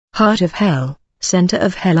Heart of hell, center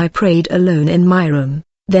of hell. I prayed alone in my room.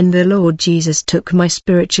 Then the Lord Jesus took my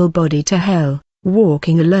spiritual body to hell.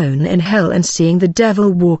 Walking alone in hell and seeing the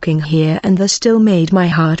devil walking here and there still made my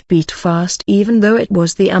heart beat fast, even though it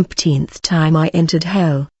was the umpteenth time I entered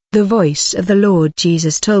hell. The voice of the Lord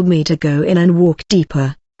Jesus told me to go in and walk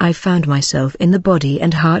deeper. I found myself in the body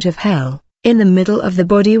and heart of hell. In the middle of the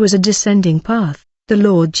body was a descending path. The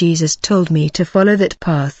Lord Jesus told me to follow that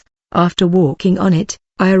path. After walking on it,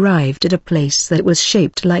 I arrived at a place that was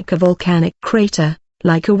shaped like a volcanic crater,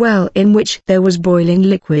 like a well in which there was boiling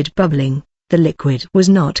liquid bubbling. The liquid was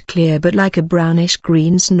not clear but like a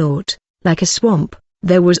brownish-green snort, like a swamp.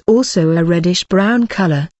 There was also a reddish-brown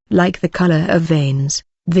color, like the color of veins.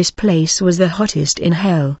 This place was the hottest in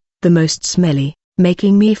hell, the most smelly,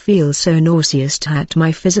 making me feel so nauseous that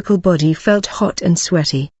my physical body felt hot and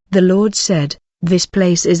sweaty. The Lord said, "This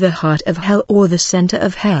place is the heart of hell or the center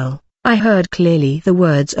of hell." I heard clearly the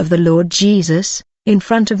words of the Lord Jesus. In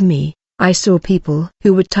front of me, I saw people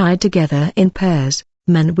who were tied together in pairs,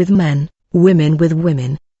 men with men, women with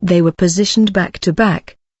women. They were positioned back to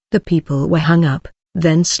back. The people were hung up,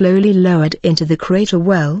 then slowly lowered into the crater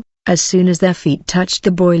well. As soon as their feet touched the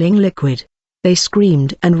boiling liquid, they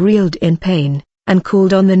screamed and reeled in pain, and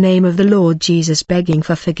called on the name of the Lord Jesus, begging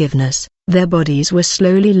for forgiveness. Their bodies were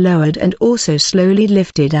slowly lowered and also slowly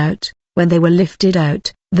lifted out. When they were lifted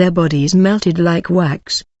out, their bodies melted like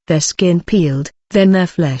wax, their skin peeled, then their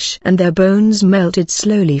flesh and their bones melted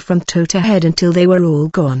slowly from toe to head until they were all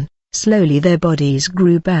gone. Slowly their bodies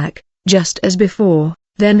grew back, just as before.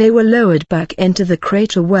 Then they were lowered back into the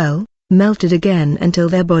crater well, melted again until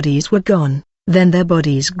their bodies were gone. Then their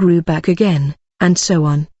bodies grew back again, and so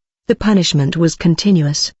on. The punishment was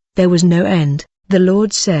continuous, there was no end. The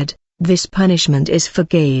Lord said, "This punishment is for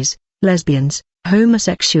gays, lesbians,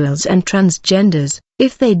 homosexuals and transgenders.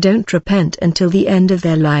 If they don't repent until the end of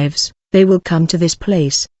their lives, they will come to this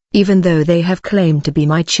place, even though they have claimed to be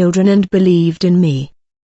my children and believed in me."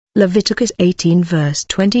 Leviticus 18 verse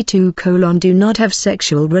 22: Do not have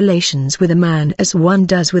sexual relations with a man as one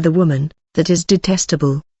does with a woman, that is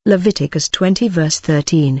detestable. Leviticus 20 verse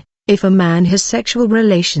 13: If a man has sexual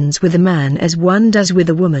relations with a man as one does with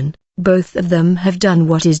a woman, both of them have done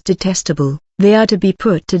what is detestable. They are to be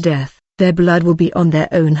put to death. Their blood will be on their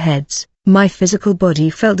own heads. My physical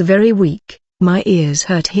body felt very weak. My ears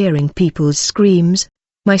hurt hearing people's screams.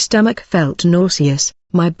 My stomach felt nauseous.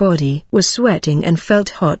 My body was sweating and felt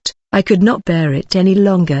hot. I could not bear it any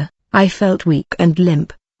longer. I felt weak and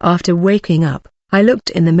limp. After waking up, I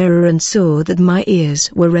looked in the mirror and saw that my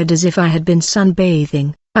ears were red as if I had been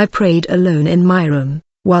sunbathing. I prayed alone in my room.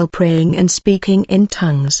 While praying and speaking in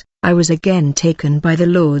tongues, I was again taken by the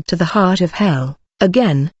Lord to the heart of hell.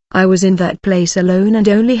 Again, I was in that place alone and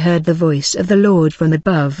only heard the voice of the Lord from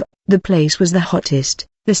above. The place was the hottest,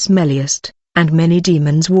 the smelliest, and many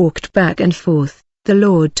demons walked back and forth. The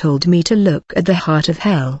Lord told me to look at the heart of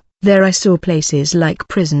hell. There I saw places like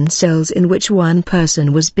prison cells in which one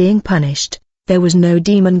person was being punished. There was no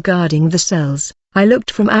demon guarding the cells. I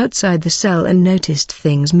looked from outside the cell and noticed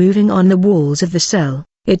things moving on the walls of the cell.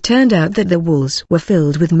 It turned out that the walls were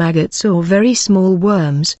filled with maggots or very small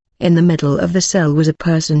worms. In the middle of the cell was a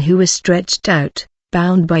person who was stretched out,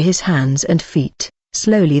 bound by his hands and feet.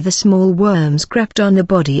 Slowly the small worms crept on the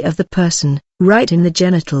body of the person, right in the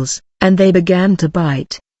genitals, and they began to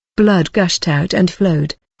bite. Blood gushed out and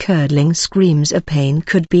flowed. Curdling screams of pain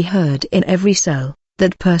could be heard in every cell.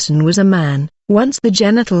 That person was a man. Once the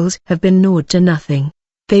genitals have been gnawed to nothing,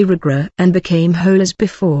 they regrow and became whole as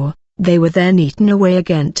before. They were then eaten away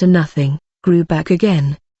again to nothing, grew back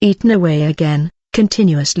again, eaten away again,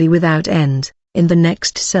 continuously without end. In the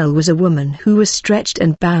next cell was a woman who was stretched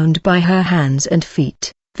and bound by her hands and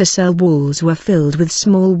feet. The cell walls were filled with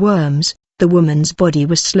small worms. The woman's body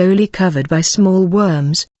was slowly covered by small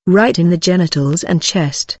worms, right in the genitals and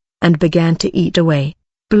chest, and began to eat away.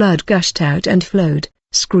 Blood gushed out and flowed.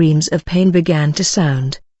 Screams of pain began to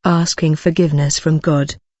sound, asking forgiveness from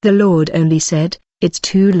God. The Lord only said, "It's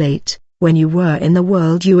too late. When you were in the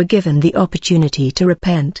world you were given the opportunity to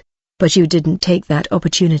repent. But you didn't take that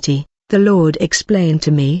opportunity." The Lord explained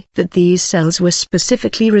to me that these cells were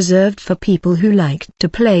specifically reserved for people who liked to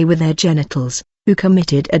play with their genitals, who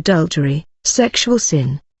committed adultery, sexual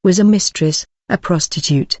sin, was a mistress, a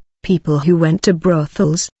prostitute, people who went to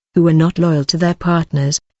brothels, who were not loyal to their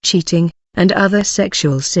partners, cheating, and other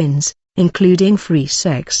sexual sins, including free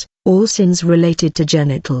sex, all sins related to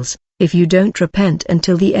genitals. If you don't repent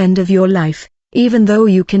until the end of your life, even though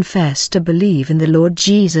you confess to believe in the Lord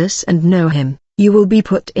Jesus and know Him, you will be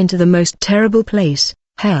put into the most terrible place,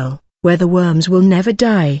 hell, where the worms will never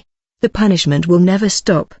die. The punishment will never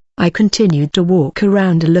stop. I continued to walk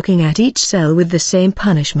around looking at each cell with the same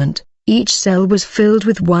punishment. Each cell was filled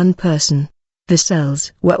with one person. The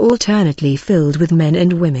cells were alternately filled with men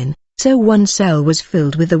and women, so one cell was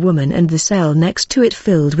filled with a woman and the cell next to it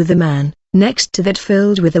filled with a man, next to that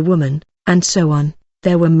filled with a woman, and so on.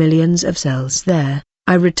 There were millions of cells there.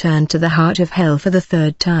 I returned to the heart of hell for the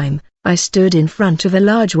third time. I stood in front of a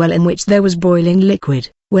large well in which there was boiling liquid.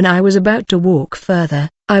 When I was about to walk further,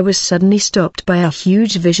 I was suddenly stopped by a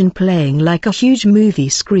huge vision playing like a huge movie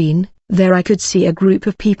screen. There I could see a group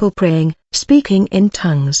of people praying, speaking in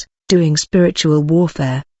tongues, doing spiritual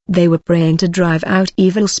warfare. They were praying to drive out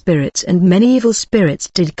evil spirits, and many evil spirits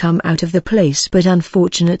did come out of the place, but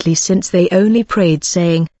unfortunately, since they only prayed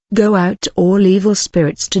saying, "Go out all evil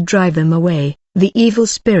spirits," to drive them away, the evil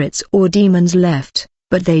spirits or demons left,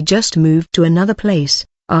 but they just moved to another place.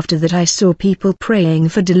 After that I saw people praying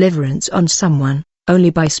for deliverance on someone, only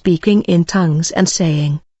by speaking in tongues and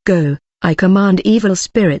saying, "Go, I command evil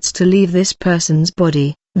spirits to leave this person's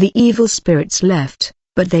body." The evil spirits left,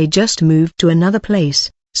 but they just moved to another place.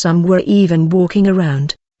 Some were even walking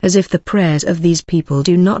around, as if the prayers of these people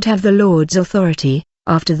do not have the Lord's authority.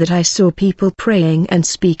 After that I saw people praying and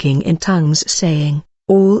speaking in tongues saying,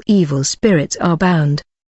 "All evil spirits are bound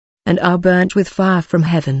and are burnt with fire from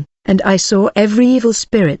heaven." And I saw every evil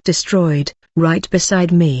spirit destroyed. Right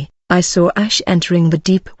beside me, I saw ash entering the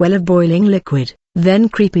deep well of boiling liquid. Then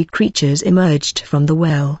creepy creatures emerged from the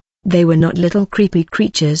well. They were not little creepy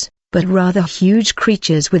creatures, but rather huge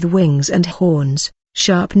creatures with wings and horns,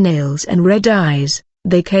 sharp nails and red eyes.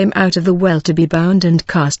 They came out of the well to be bound and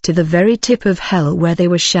cast to the very tip of hell, where they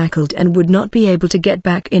were shackled and would not be able to get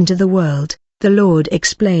back into the world. The Lord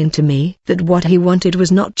explained to me that what he wanted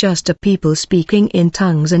was not just a people speaking in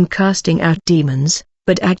tongues and casting out demons,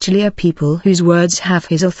 but actually a people whose words have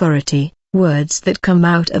his authority, words that come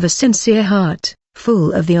out of a sincere heart,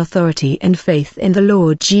 full of the authority and faith in the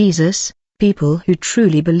Lord Jesus, people who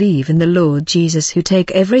truly believe in the Lord Jesus, who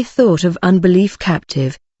take every thought of unbelief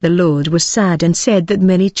captive. The Lord was sad and said that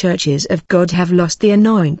many churches of God have lost the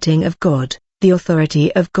anointing of God, the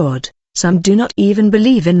authority of God. Some do not even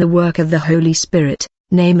believe in the work of the Holy Spirit,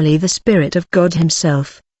 namely the Spirit of God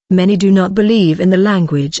himself. Many do not believe in the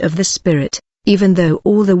language of the Spirit, even though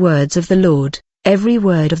all the words of the Lord, every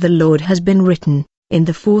word of the Lord has been written. In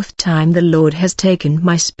the fourth time the Lord has taken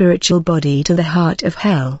my spiritual body to the heart of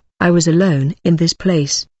hell. I was alone in this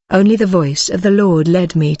place. Only the voice of the Lord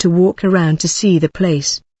led me to walk around to see the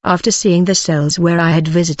place. After seeing the cells where I had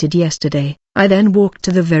visited yesterday, I then walked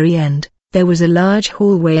to the very end. There was a large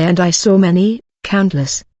hallway and I saw many,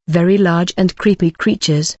 countless, very large and creepy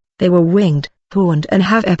creatures. They were winged, horned and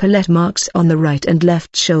have epaulet marks on the right and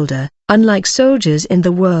left shoulder, unlike soldiers in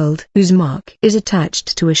the world whose mark is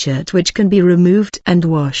attached to a shirt which can be removed and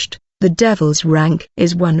washed. The devil's rank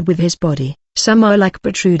is one with his body. Some are like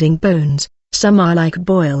protruding bones, some are like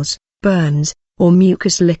boils, burns, or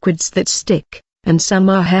mucus liquids that stick, and some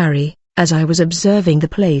are hairy. As I was observing the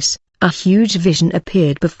place, a huge vision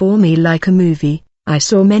appeared before me like a movie. I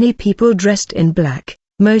saw many people dressed in black,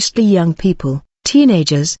 mostly young people,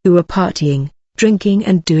 teenagers who were partying, drinking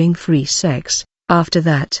and doing free sex. After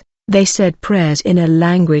that, they said prayers in a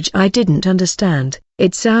language I didn't understand.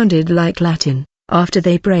 It sounded like Latin. After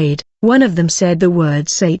they prayed, one of them said the word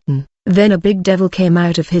Satan. Then a big devil came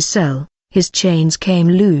out of his cell. His chains came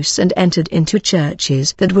loose and entered into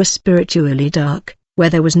churches that were spiritually dark, where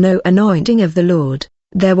there was no anointing of the Lord.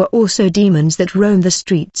 There were also demons that roamed the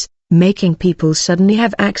streets, making people suddenly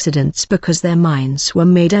have accidents because their minds were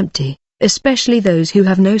made empty, especially those who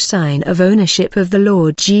have no sign of ownership of the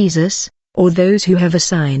Lord Jesus, or those who have a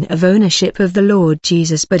sign of ownership of the Lord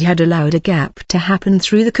Jesus but had allowed a gap to happen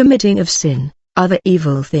through the committing of sin. Other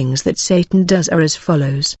evil things that Satan does are as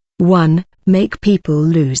follows. 1. Make people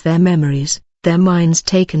lose their memories, their minds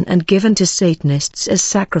taken and given to Satanists as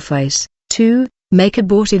sacrifice. 2. Make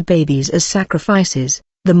aborted babies as sacrifices.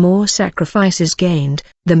 The more sacrifices gained,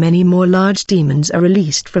 the many more large demons are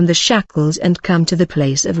released from the shackles and come to the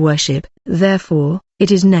place of worship. Therefore,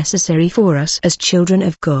 it is necessary for us as children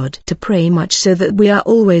of God to pray much so that we are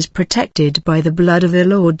always protected by the blood of the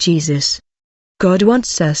Lord Jesus. God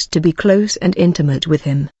wants us to be close and intimate with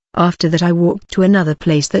him. After that I walked to another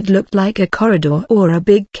place that looked like a corridor or a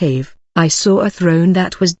big cave. I saw a throne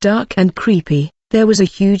that was dark and creepy. There was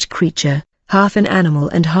a huge creature, half an animal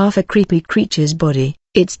and half a creepy creature's body.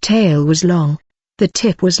 Its tail was long. The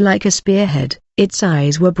tip was like a spearhead. Its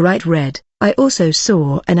eyes were bright red. I also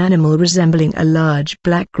saw an animal resembling a large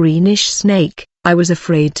black-greenish snake. I was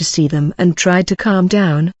afraid to see them and tried to calm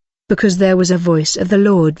down, because there was a voice of the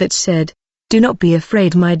Lord that said, "Do not be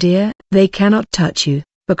afraid, my dear, they cannot touch you,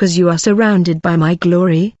 because you are surrounded by my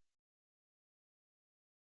glory."